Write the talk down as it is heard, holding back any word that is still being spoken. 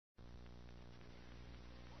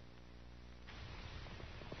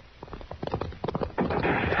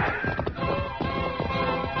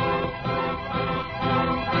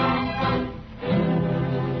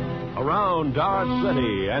Around Dodge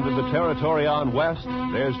City and in the territory on West,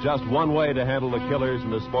 there's just one way to handle the killers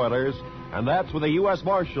and the spoilers, and that's with a U.S.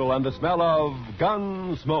 Marshal and the smell of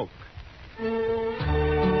Gunsmoke.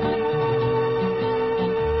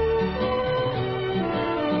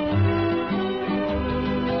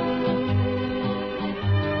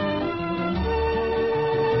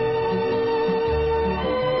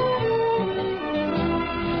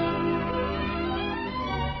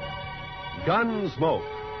 Gunsmoke,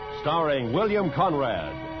 starring William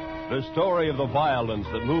Conrad. The story of the violence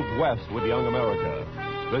that moved west with young America.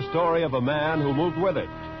 The story of a man who moved with it.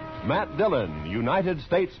 Matt Dillon, United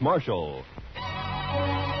States Marshal.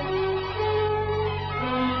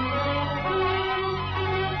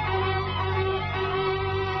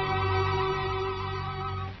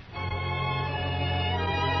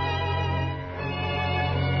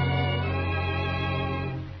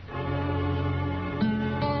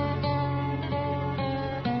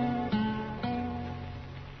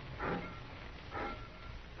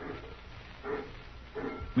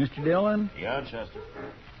 Mr. Dillon? Yeah, Chester.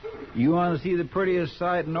 You want to see the prettiest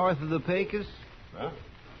sight north of the Pecos? Huh?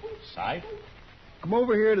 Sight? Come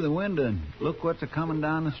over here to the window and look what's a-coming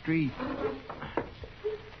down the street.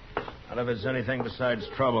 Well, if it's anything besides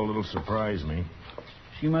trouble, it'll surprise me.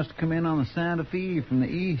 She must have come in on the Santa Fe from the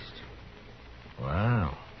east.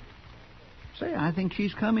 Wow. Say, I think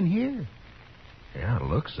she's coming here. Yeah, it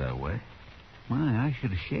looks that way. My, I should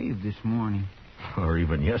have shaved this morning. Or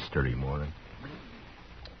even yesterday morning.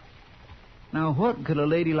 Now, what could a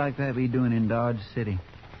lady like that be doing in Dodge City?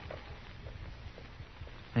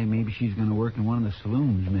 Hey, maybe she's going to work in one of the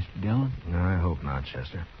saloons, Mr. Dillon. No, I hope not,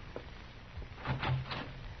 Chester.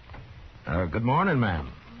 Good morning,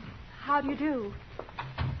 ma'am. How do you do?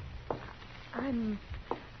 I'm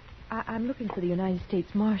looking for the United States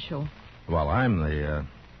Marshal. Well, I'm the,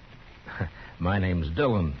 my name's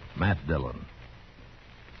Dillon, Matt Dillon.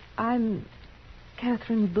 I'm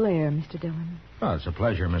Catherine Blair, Mr. Dillon. Oh, it's a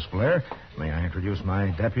pleasure, Miss Blair. May I introduce my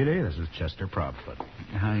deputy? This is Chester Proudfoot.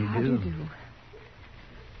 How do you do?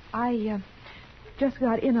 I just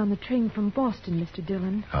got in on the train from Boston, Mr.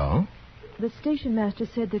 Dillon. Oh? The station master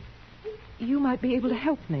said that you might be able to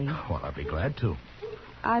help me. Well, I'd be glad to.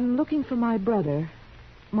 I'm looking for my brother,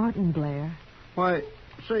 Martin Blair. Why,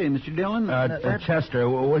 say, Mr. Dillon... Chester,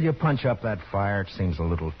 will you punch up that fire? It seems a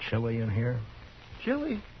little chilly in here.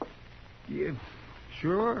 Chilly? Yeah,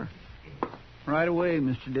 sure. Right away,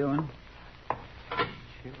 Mr. Dillon.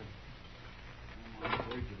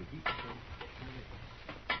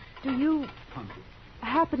 Do you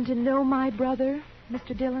happen to know my brother,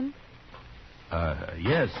 Mr. Dillon?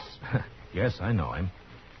 Yes. Yes, I know him.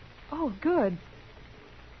 Oh, good.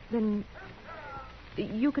 Then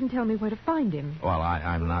you can tell me where to find him. Well,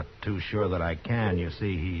 I'm not too sure that I can. You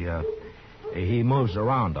see, he moves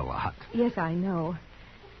around a lot. Yes, I know.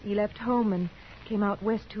 He left home and came out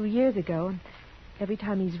west 2 years ago, and every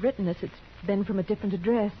time he's written us, it's been from a different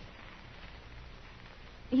address.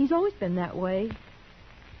 He's always been that way.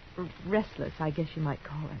 Restless, I guess you might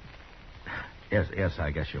call it. Yes,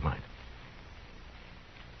 I guess you might.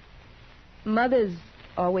 Mother's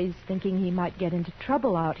always thinking he might get into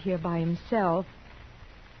trouble out here by himself,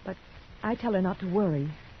 but I tell her not to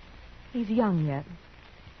worry. He's young yet.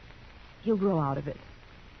 He'll grow out of it.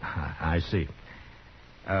 I see.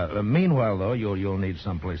 Meanwhile, though, you'll need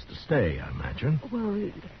someplace to stay, I imagine.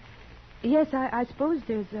 Well, yes, I suppose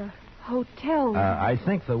there's a hotel. I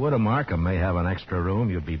think the Widow Markham may have an extra room.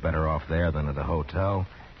 You'd be better off there than at a hotel.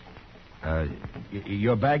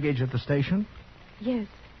 Your baggage at the station? Yes.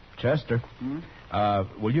 Chester,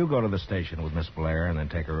 will you go to the station with Miss Blair and then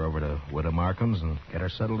take her over to Widow Markham's and get her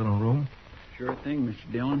settled in a room? Sure thing,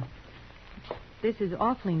 Mr. Dillon. This is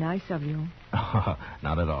awfully nice of you.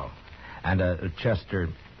 Not at all. And, Chester,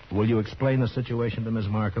 will you explain the situation to Miss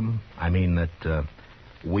Markham? I mean that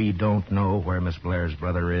we don't know where Miss Blair's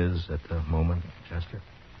brother is at the moment, Chester?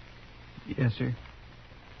 Yes, sir.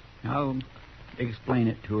 I'll explain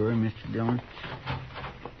it to her, Mr. Dillon.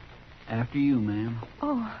 After you, ma'am.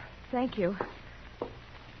 Oh, thank you.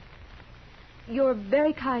 You're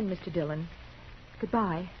very kind, Mr. Dillon.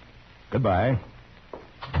 Goodbye. Goodbye.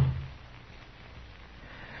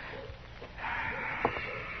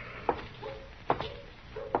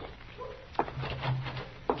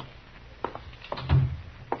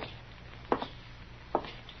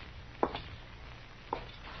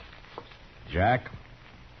 Jack?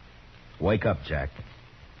 Wake up, Jack.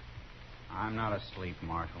 I'm not asleep,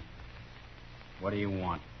 Marshal. What do you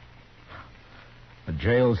want? A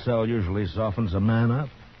jail cell usually softens a man up.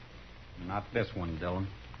 Not this one, Dillon.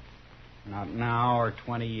 Not now or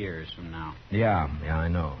 20 years from now. Yeah, I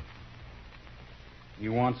know.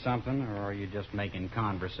 You want something, or are you just making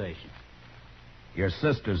conversation? Your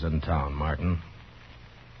sister's in town, Martin.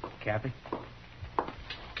 Kathy?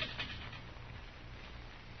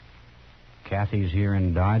 Kathy's here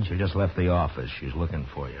in Dodge? She just left the office. She's looking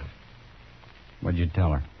for you. What'd you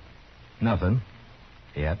tell her? Nothing.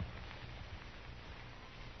 Yet.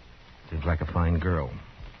 Seems like a fine girl.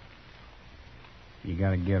 You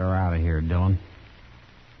gotta get her out of here, Dillon.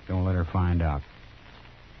 Don't let her find out.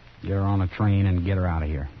 Get her on a train and get her out of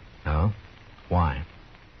here. No? Why?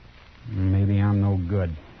 Maybe I'm no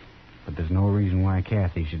good, but there's no reason why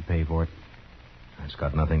Kathy should pay for it. It's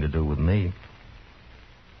got nothing to do with me.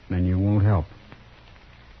 Then you won't help.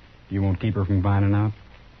 You won't keep her from finding out?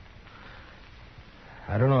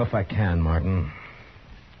 I don't know if I can, Martin.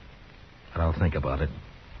 But I'll think about it.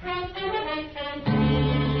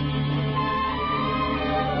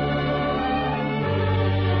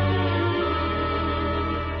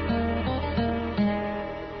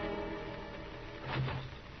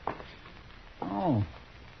 Oh.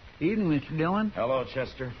 Evening, Mr. Dillon. Hello,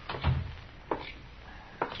 Chester.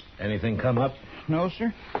 Anything come up? No,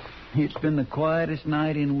 sir. It's been the quietest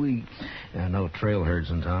night in weeks. Yeah, no trail herds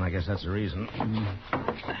in town. I guess that's the reason.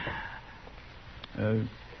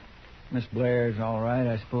 Miss Blair's all right,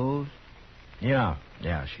 I suppose? Yeah,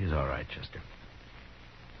 she's all right, Chester.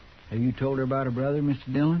 Have you told her about her brother,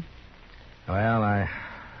 Mr. Dillon? Well, I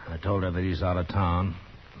told her that he's out of town.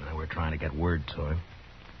 And we're trying to get word to him.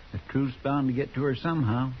 The truth's bound to get to her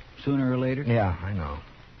somehow, sooner or later. Yeah, I know.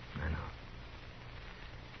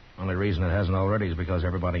 Only reason it hasn't already is because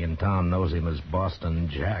everybody in town knows him as Boston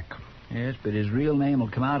Jack. Yes, but his real name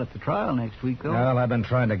will come out at the trial next week, though. Well, I've been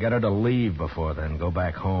trying to get her to leave before then, go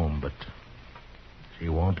back home, but she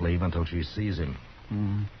won't leave until she sees him.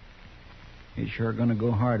 He's sure going to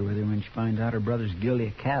go hard with her when she finds out her brother's guilty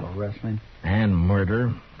of cattle rustling. And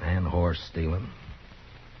murder, and horse stealing.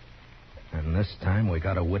 And this time we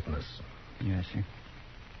got a witness. Yes, sir.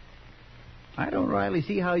 I don't rightly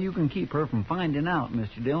see how you can keep her from finding out,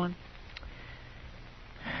 Mr. Dillon.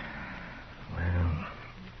 Well...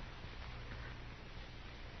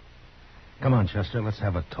 Come on, Chester, let's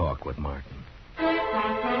have a talk with Martin.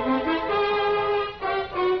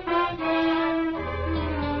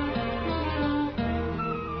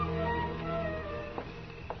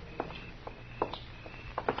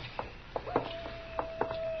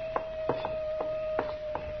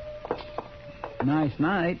 Nice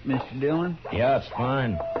night, Mr. Dillon. Yeah, it's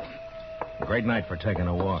fine. Great night for taking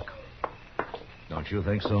a walk. Don't you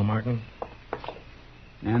think so, Martin?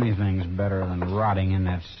 Anything's better than rotting in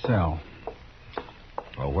that cell.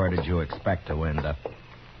 Well, where did you expect to end up?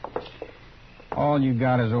 All you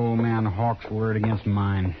got is old man Hawk's word against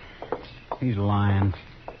mine. He's lying.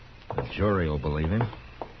 The jury will believe him.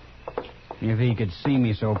 If he could see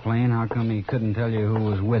me so plain, how come he couldn't tell you who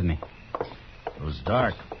was with me? It was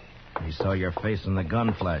dark. He saw your face in the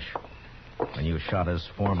gun flash when you shot his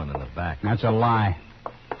foreman in the back. That's a lie.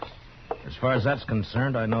 As far as that's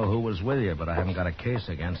concerned, I know who was with you, but I haven't got a case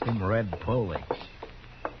against him. Red Poley.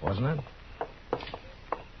 Wasn't it?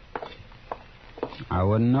 I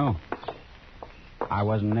wouldn't know. I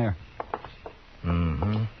wasn't there.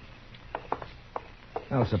 Mm-hmm.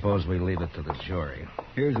 Well, suppose we leave it to the jury.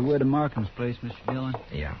 Here's the word of Markham's place, Mr. Dillon.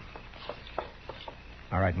 Yeah.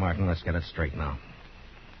 All right, Martin, let's get it straight now.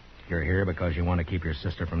 You're here because you want to keep your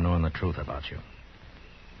sister from knowing the truth about you.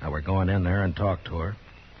 Now, we're going in there and talk to her.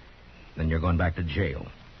 Then you're going back to jail.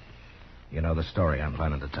 You know the story I'm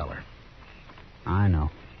planning to tell her. I know.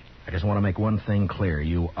 I just want to make one thing clear.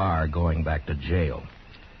 You are going back to jail.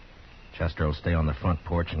 Chester will stay on the front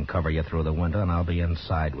porch and cover you through the window, and I'll be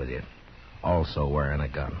inside with you, also wearing a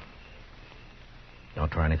gun.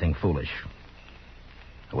 Don't try anything foolish.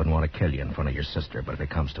 I wouldn't want to kill you in front of your sister, but if it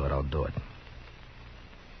comes to it, I'll do it.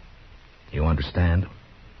 You understand?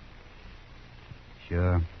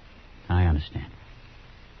 Sure. I understand.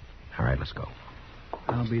 All right, let's go.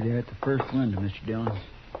 I'll be there at the first window, Mr. Dillon.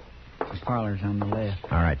 The parlor's on the left.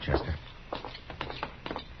 All right, Chester.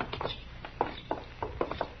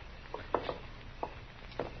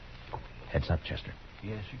 Heads up, Chester.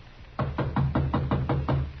 Yes, sir.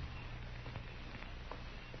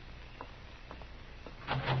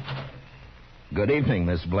 Good evening,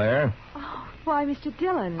 Miss Blair. Oh, why, Mr.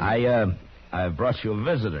 Dillon. I brought you a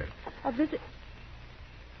visitor. A visit...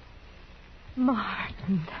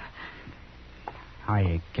 Martin.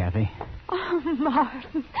 Hiya, Kathy. Oh,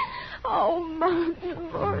 Martin. Oh,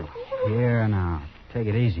 Martin. Here now. Take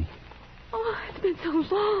it easy. Oh, it's been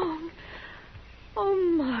so long. Oh,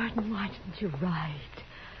 Martin, why didn't you write?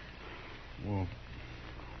 Well,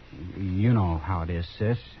 you know how it is,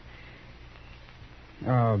 sis.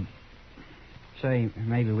 say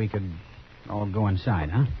maybe we could all go inside,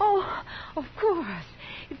 huh? Oh, of course.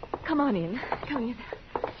 Come on in. Come in.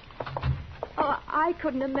 Oh, I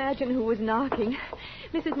couldn't imagine who was knocking.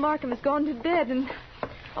 Mrs. Markham has gone to bed and...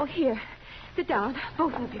 Oh, here. Sit down,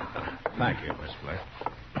 both of you. Thank you, Miss Blair.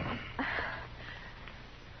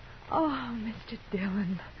 Oh, Mr.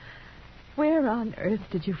 Dillon. Where on earth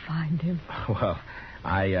did you find him? Well,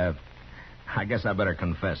 I guess I better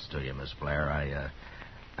confess to you, Miss Blair.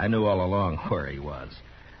 I knew all along where he was.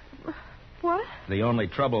 What? The only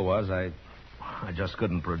trouble was I just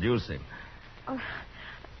couldn't produce him.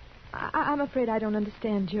 I'm afraid I don't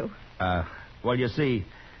understand you. Well, you see,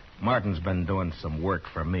 Martin's been doing some work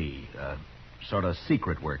for me. Sort of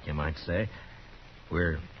secret work, you might say.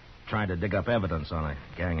 We're trying to dig up evidence on a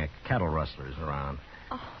gang of cattle rustlers around.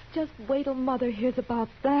 Oh, just wait till Mother hears about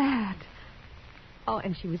that. Oh,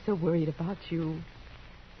 and she was so worried about you.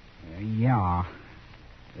 Yeah.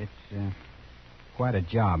 It's quite a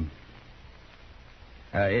job.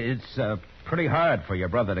 It's pretty hard for your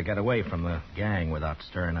brother to get away from the gang without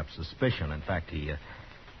stirring up suspicion. In fact,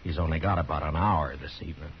 he's only got about an hour this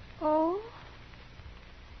evening. Oh?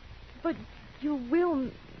 But you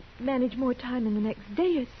will manage more time in the next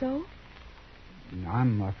day or so.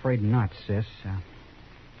 I'm afraid not, sis.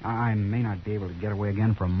 I may not be able to get away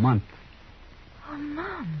again for a month. A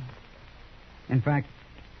month? In fact,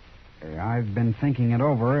 I've been thinking it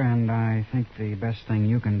over, and I think the best thing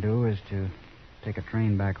you can do is to take a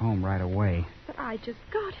train back home right away. But I just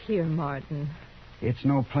got here, Martin. It's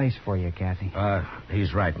no place for you, Kathy.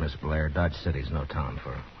 He's right, Miss Blair. Dodge City's no town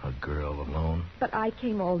for a girl alone. But I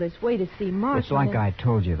came all this way to see Martin. It's like I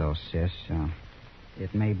told you, though, sis.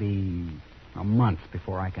 It may be a month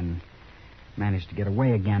before I can manage to get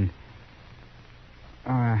away again.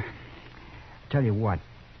 Tell you what.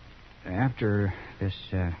 After this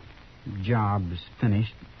job's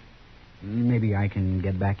finished, maybe I can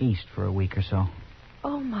get back east for a week or so.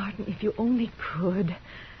 Oh, Martin, if you only could.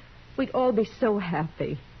 We'd all be so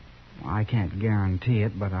happy. Well, I can't guarantee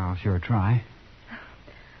it, but I'll sure try.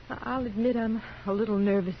 I'll admit I'm a little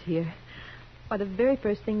nervous here. Why, the very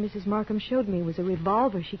first thing Mrs. Markham showed me was a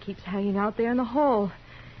revolver she keeps hanging out there in the hall.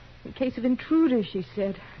 In case of intruders, she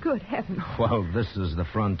said. Good heavens. Well, this is the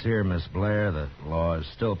frontier, Miss Blair. The law is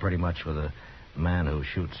still pretty much for the man who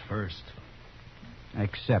shoots first.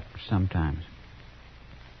 Except sometimes.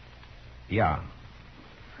 Yeah.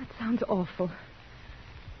 That sounds awful.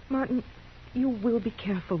 Martin, you will be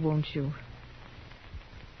careful, won't you?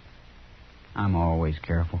 I'm always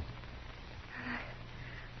careful.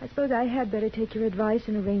 I suppose I had better take your advice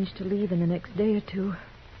and arrange to leave in the next day or two.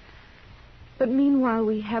 But meanwhile,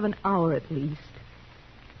 we have an hour at least.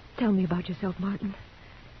 Tell me about yourself, Martin.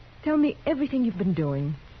 Tell me everything you've been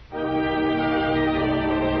doing.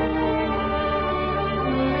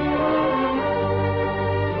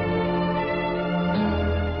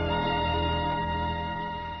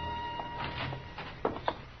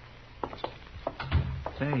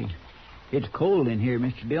 Say, it's cold in here,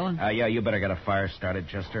 Mr. Dillon. Yeah, you better get a fire started,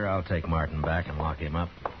 Chester. I'll take Martin back and lock him up.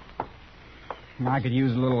 I could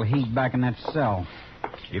use a little heat back in that cell.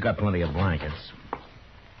 You got plenty of blankets.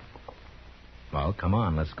 Well, come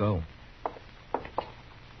on, let's go.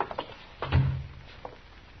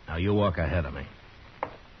 Now, you walk ahead of me.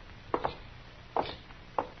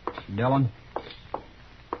 Dillon,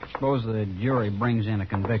 suppose the jury brings in a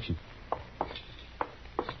conviction.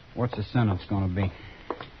 What's the sentence going to be?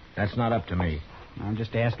 That's not up to me. I'm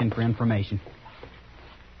just asking for information.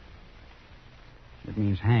 It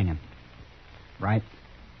means hanging, right?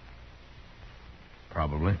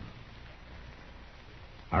 Probably.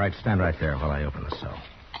 All right, stand right there while I open the cell.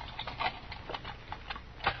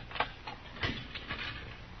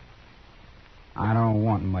 I don't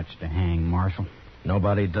want much to hang, Marshal.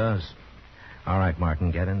 Nobody does. All right,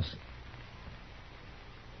 Martin, get in.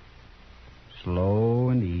 Slow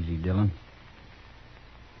and easy, Dillon.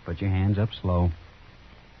 Put your hands up slow.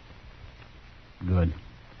 Good.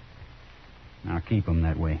 Now keep them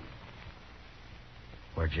that way.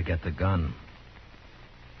 Where'd you get the gun?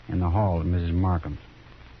 In the hall at Mrs. Markham's.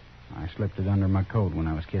 I slipped it under my coat when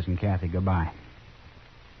I was kissing Kathy goodbye.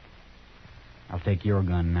 I'll take your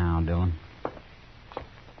gun now, Dillon.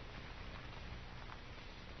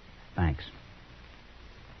 Thanks.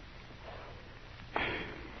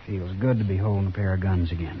 Feels good to be holding a pair of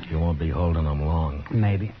guns again. You won't be holding them long.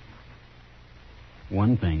 Maybe.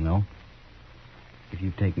 One thing, though. If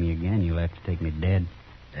you take me again, you'll have to take me dead.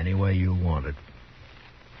 Any way you want it.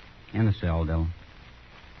 In the cell, Dillon.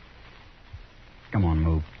 Come on,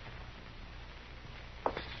 move.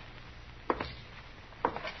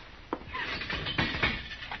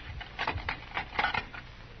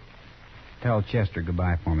 tell Chester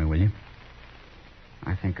goodbye for me, will you?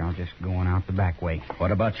 I think I'll just go on out the back way.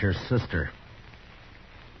 What about your sister?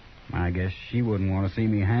 I guess she wouldn't want to see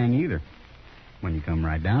me hang either, when you come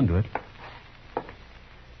right down to it.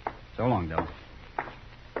 So long, Dillon.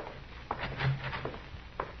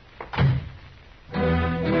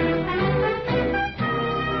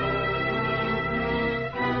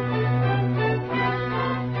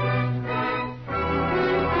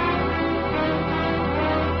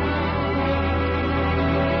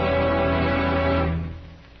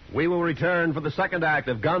 We will return for the second act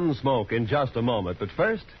of Gunsmoke in just a moment. But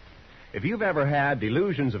first, if you've ever had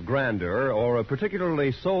delusions of grandeur or a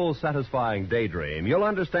particularly soul-satisfying daydream, you'll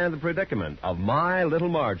understand the predicament of My Little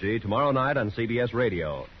Margie tomorrow night on CBS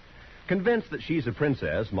Radio. Convinced that she's a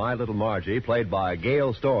princess, My Little Margie, played by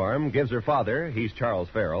Gail Storm, gives her father, he's Charles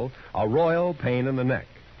Farrell, a royal pain in the neck.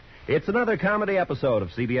 It's another comedy episode of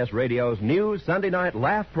CBS Radio's new Sunday night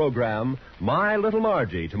laugh program, My Little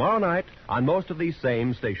Margie, tomorrow night on most of these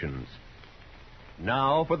same stations.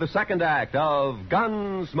 Now for the second act of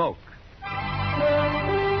Gunsmoke.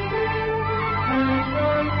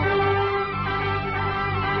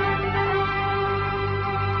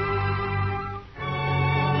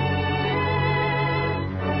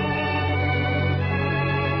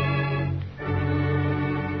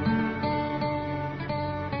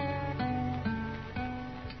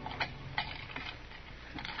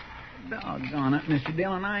 Doggone it, Mr.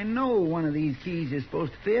 Dillon. I know one of these keys is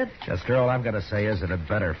supposed to fit. Chester, all I've got to say is that it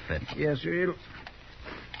better fit. Yes, sir.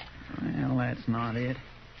 Well, that's not it.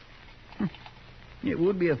 It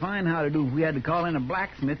would be a fine how-to-do if we had to call in a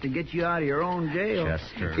blacksmith to get you out of your own jail.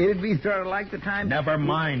 Chester. It'd be sort of like the time... Never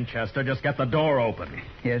mind, Chester. Just get the door open.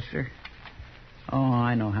 Yes, sir. Oh,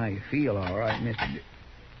 I know how you feel, all right, Mr.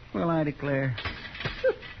 Well, I declare.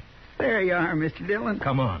 There you are, Mr. Dillon.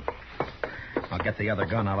 Come on. I'll get the other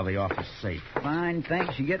gun out of the office safe. Fine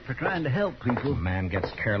thanks you get for trying to help people. A man gets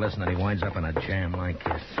careless and then he winds up in a jam like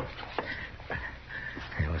this.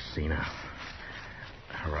 Here, let's see now.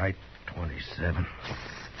 Right, 27.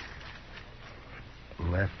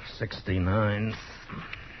 Left, 69.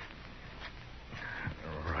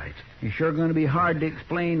 Right. You're sure going to be hard to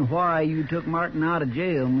explain why you took Martin out of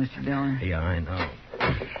jail, Mr. Dillon. Yeah, I know.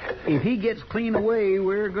 If he gets clean away,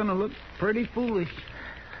 we're going to look pretty foolish.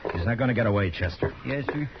 He's not going to get away, Chester. Yes,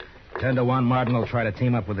 sir. 10-1, Martin will try to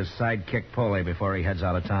team up with his sidekick Parley before he heads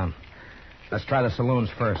out of town. Let's try the saloons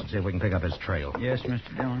first and see if we can pick up his trail. Yes,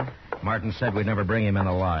 Mr. Dillon. Martin said we'd never bring him in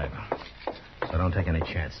alive, so don't take any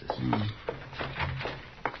chances.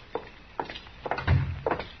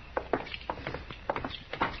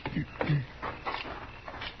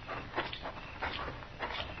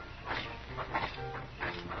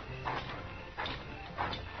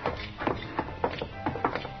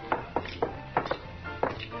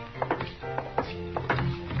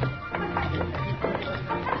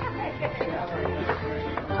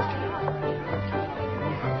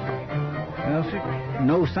 Well, sir,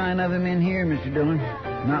 no sign of him in here, Mr. Dillon.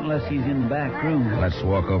 Not unless he's in the back room. Let's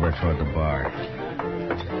walk over toward the bar.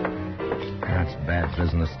 That's bad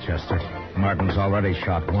business, Chester. Martin's already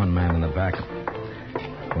shot one man in the back.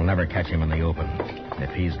 We'll never catch him in the open,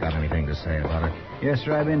 if he's got anything to say about it. Yes,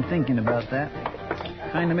 sir, I've been thinking about that.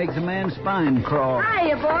 Kind of makes a man's spine crawl.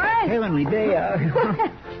 Hiya, boy. Heavenly day out.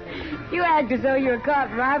 You act as though you were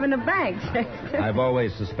caught robbing a bank, Chester. I've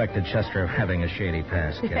always suspected Chester of having a shady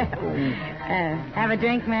past, kid. Have a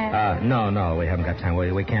drink, man? No, we haven't got time.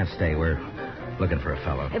 We can't stay. We're looking for a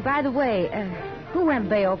fellow. By the way, who went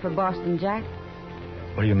bail for Boston Jack?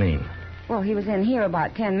 What do you mean? Well, he was in here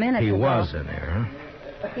about 10 minutes He ago. was in there,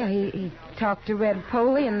 huh? Yeah, he talked to Red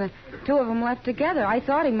Poley, and the two of them left together. I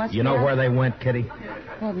thought he must You know where they went, Kitty?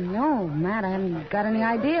 Well, no, Matt, I haven't got any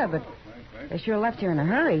idea, but they sure left here in a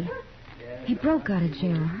hurry. He broke out of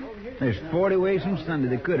jail, huh? There's 40 ways from Sunday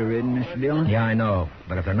they could have ridden, Mr. Dillon. Yeah, I know.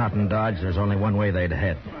 But if they're not in Dodge, there's only one way they'd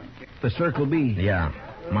head. The Circle B. Yeah.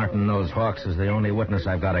 Martin knows Hawks is the only witness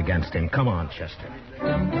I've got against him. Come on, Chester.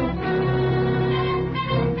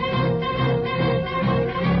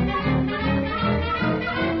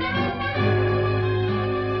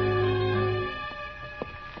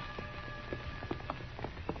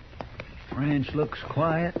 Ranch looks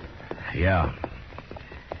quiet. Yeah.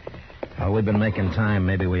 Well, we've been making time.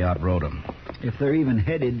 Maybe we outrode them. If they're even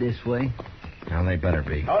headed this way. Well, they better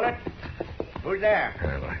be. Hold it. Who's there?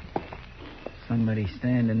 Anyway. Somebody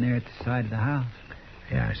standing there at the side of the house.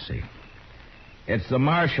 Yeah, I see. It's the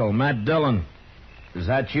marshal, Matt Dillon. Is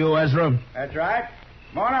that you, Ezra? That's right.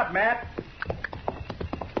 Come on up, Matt.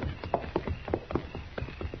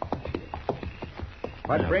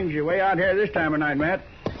 What brings you way out here this time of night, Matt?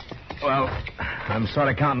 Well, I'm sort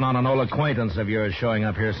of counting on an old acquaintance of yours showing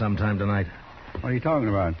up here sometime tonight. What are you talking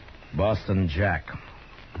about? Boston Jack.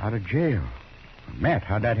 Out of jail. Matt,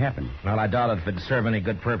 how'd that happen? Well, I doubt if it'd serve any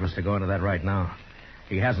good purpose to go into that right now.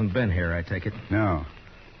 He hasn't been here, I take it. No.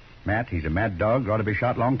 Matt, he's a mad dog. Ought to be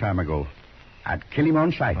shot long time ago. I'd kill him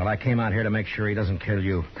on sight. Well, I came out here to make sure he doesn't kill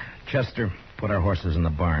you. Chester, put our horses in the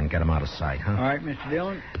barn. Get them out of sight, huh? All right, Mr.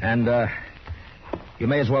 Dillon. And, you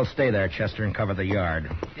may as well stay there, Chester, and cover the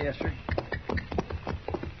yard. Yes, sir.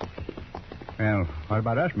 Well, what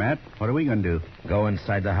about us, Matt? What are we going to do? Go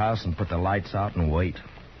inside the house and put the lights out and wait.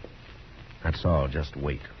 That's all. Just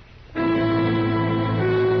wait.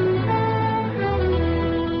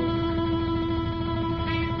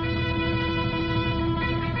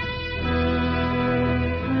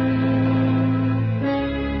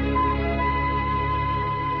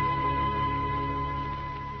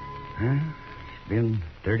 It's been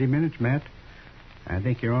 30 minutes, Matt. I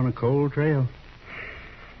think you're on a cold trail.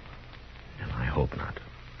 And I hope not.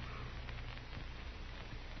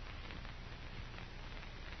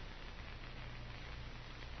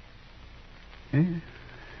 Yeah.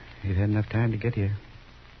 He'd had enough time to get here.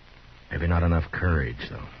 Maybe not enough courage,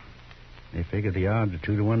 though. They figure the odds are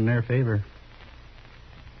 2-1 in their favor.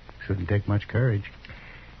 Shouldn't take much courage.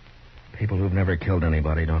 People who've never killed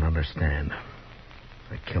anybody don't understand.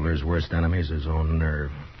 The killer's worst enemy is his own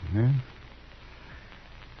nerve. Yeah.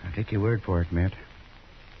 I'll take your word for it, Matt.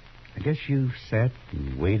 I guess you've sat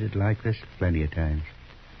and waited like this plenty of times.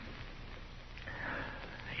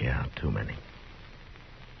 Yeah, too many.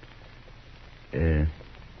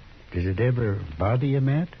 Does it ever bother you,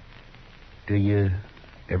 Matt? Do you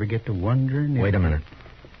ever get to wondering if... Wait a minute.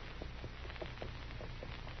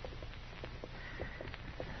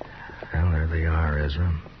 Well, there they are,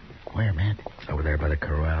 Ezra. Where, Matt? Over there by the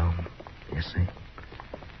corral. You see?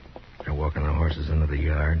 They're walking the horses into the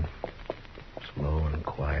yard. Slow and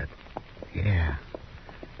quiet. Yeah.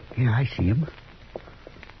 Yeah, I see him.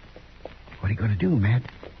 What are you going to do, Matt?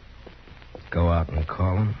 Go out and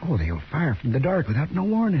call them. Oh, they'll fire from the dark without no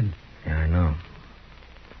warning. Yeah, I know.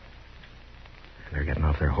 They're getting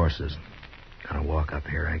off their horses. Gonna walk up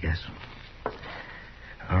here, I guess.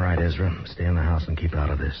 All right, Ezra. Stay in the house and keep out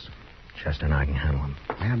of this. Chester and I can handle them.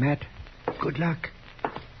 Well, Matt, good luck.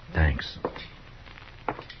 Thanks.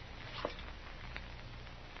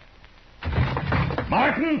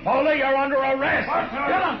 Martin, Foley, you're under arrest.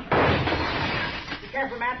 Dillon! Be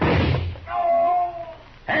careful, Matt.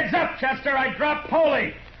 Heads up, Chester. I dropped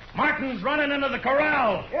Foley. Martin's running into the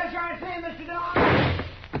corral. Yes, sir, I see, Mr. Dillon.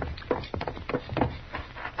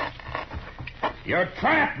 You're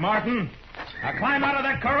trapped, Martin. Now climb out of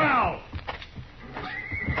that corral.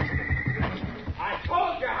 I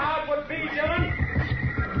told you how it would be, Dillon.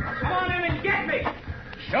 Come on in and get me.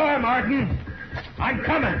 Sure, Martin. I'm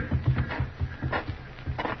coming.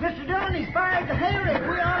 Mr. Dillon, he's fired the hayrick.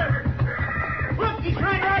 We ought to... Look, he's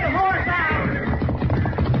trying to ride a horse out.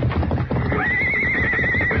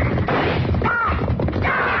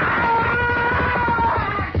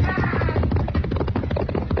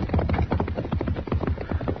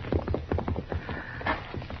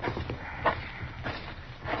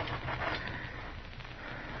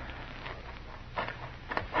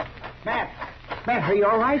 Matt, are you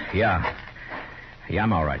all right? Yeah. Yeah,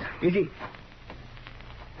 I'm all right. Is he...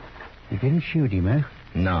 You didn't shoot him, eh?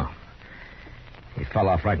 No. He fell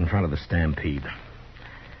off right in front of the stampede.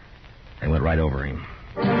 They went right over him.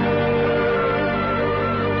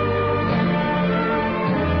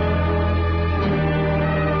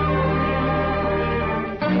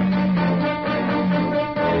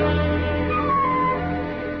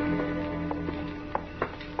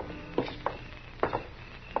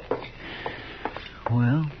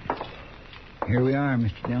 Well, here we are,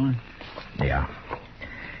 Mr. Dillon. Yeah.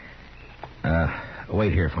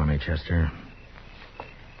 Wait here for me, Chester.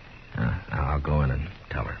 I'll go in and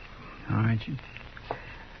tell her. All right, you.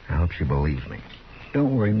 I hope she believes me.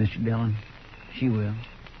 Don't worry, Mr. Dillon. She will.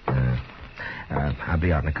 I'll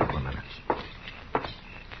be out in a couple of minutes.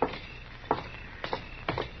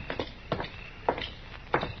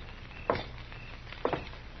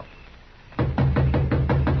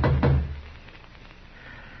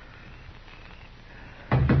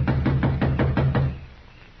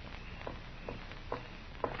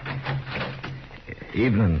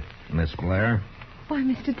 Evening, Miss Blair. Why,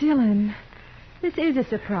 Mr. Dillon, this is a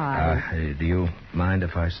surprise. Do you mind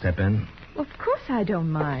if I step in? Of course I don't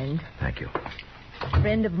mind. Thank you. A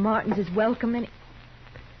friend of Martin's is welcome any...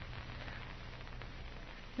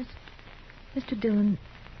 Mr. Dillon,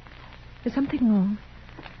 is something wrong?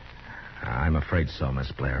 I'm afraid so,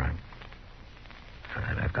 Miss Blair.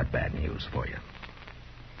 I've got bad news for you.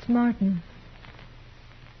 It's Martin.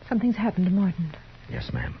 Something's happened to Martin.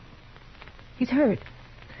 Yes, ma'am. He's hurt.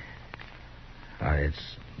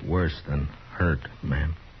 It's worse than hurt,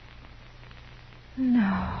 ma'am.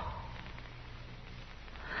 No.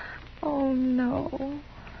 Oh, no.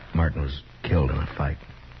 Martin was killed in a fight.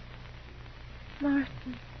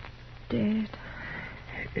 Martin dead.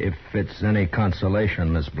 If it's any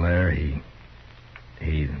consolation, Miss Blair,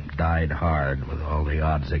 he died hard with all the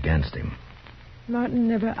odds against him. Martin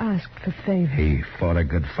never asked for favors. He fought a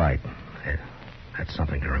good fight. That's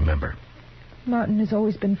something to remember. Martin has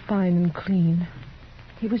always been fine and clean.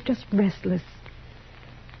 He was just restless.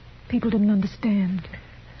 People didn't understand.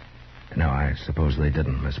 No, I suppose they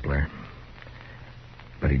didn't, Miss Blair.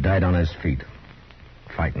 But he died on his feet,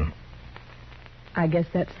 fighting. I guess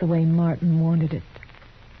that's the way Martin wanted it.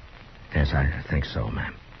 Yes, I think so,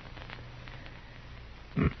 ma'am.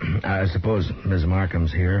 I suppose Miss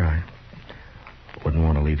Markham's here. I wouldn't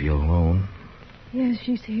want to leave you alone. Yes,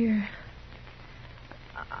 she's here.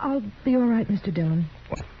 I'll be all right, Mr. Dillon.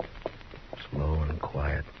 Slow and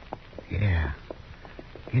quiet. Yeah.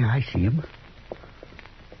 Yeah, I see him.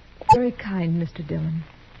 Very kind, Mr. Dillon.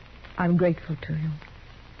 I'm grateful to you.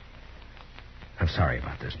 I'm sorry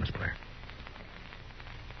about this, Miss Blair.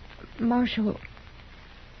 Marshal,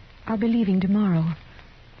 I'll be leaving tomorrow.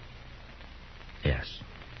 Yes.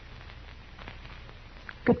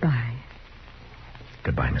 Goodbye.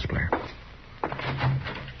 Goodbye, Miss Blair.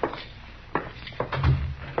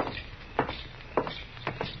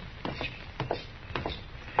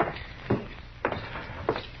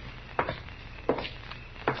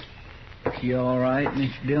 She all right,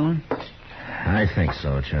 Mr. Dillon? I think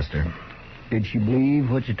so, Chester. Did she believe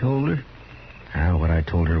what you told her? What I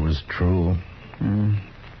told her was true. Well,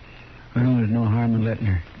 there's no harm in letting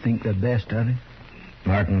her think the best of it.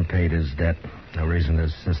 Martin paid his debt. No reason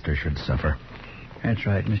his sister should suffer. That's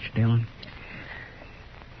right, Mr. Dillon.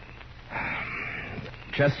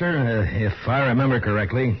 Chester, if I remember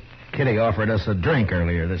correctly, Kitty offered us a drink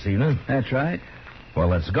earlier this evening. That's right. Well,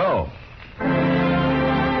 let's go.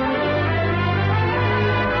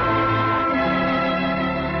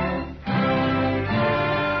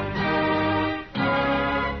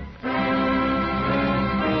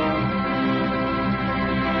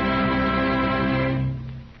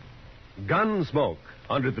 Gunsmoke,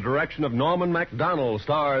 under the direction of Norman Macdonnell,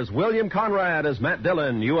 stars William Conrad as Matt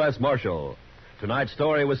Dillon, U.S. Marshal. Tonight's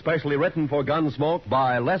story was specially written for Gunsmoke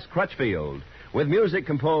by Les Crutchfield, with music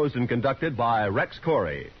composed and conducted by Rex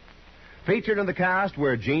Corey. Featured in the cast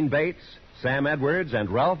were Gene Bates, Sam Edwards, and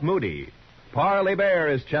Ralph Moody. Parley Baer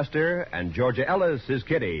is Chester, and Georgia Ellis is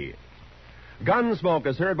Kitty. Gunsmoke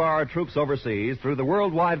is heard by our troops overseas through the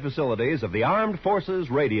worldwide facilities of the Armed Forces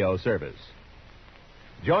Radio Service.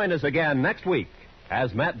 Join us again next week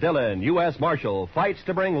as Matt Dillon, U.S. Marshal, fights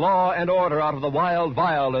to bring law and order out of the wild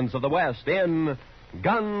violence of the West in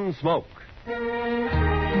Gunsmoke.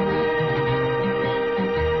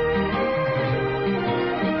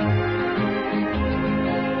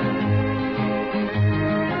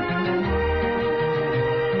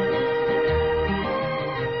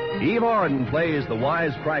 Eve Arden plays the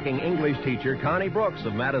wisecracking English teacher Connie Brooks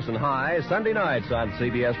of Madison High Sunday nights on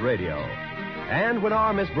CBS Radio. And when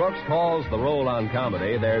our Miss Brooks calls the roll on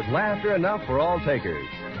comedy, there's laughter enough for all takers.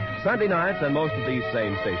 Sunday nights on most of these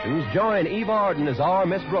same stations, join Eve Arden as our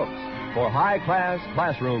Miss Brooks for high-class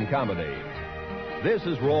classroom comedy. This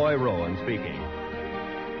is Roy Rowan speaking.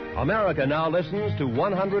 America now listens to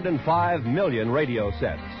 105 million radio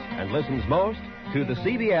sets and listens most to the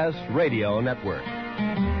CBS Radio Network.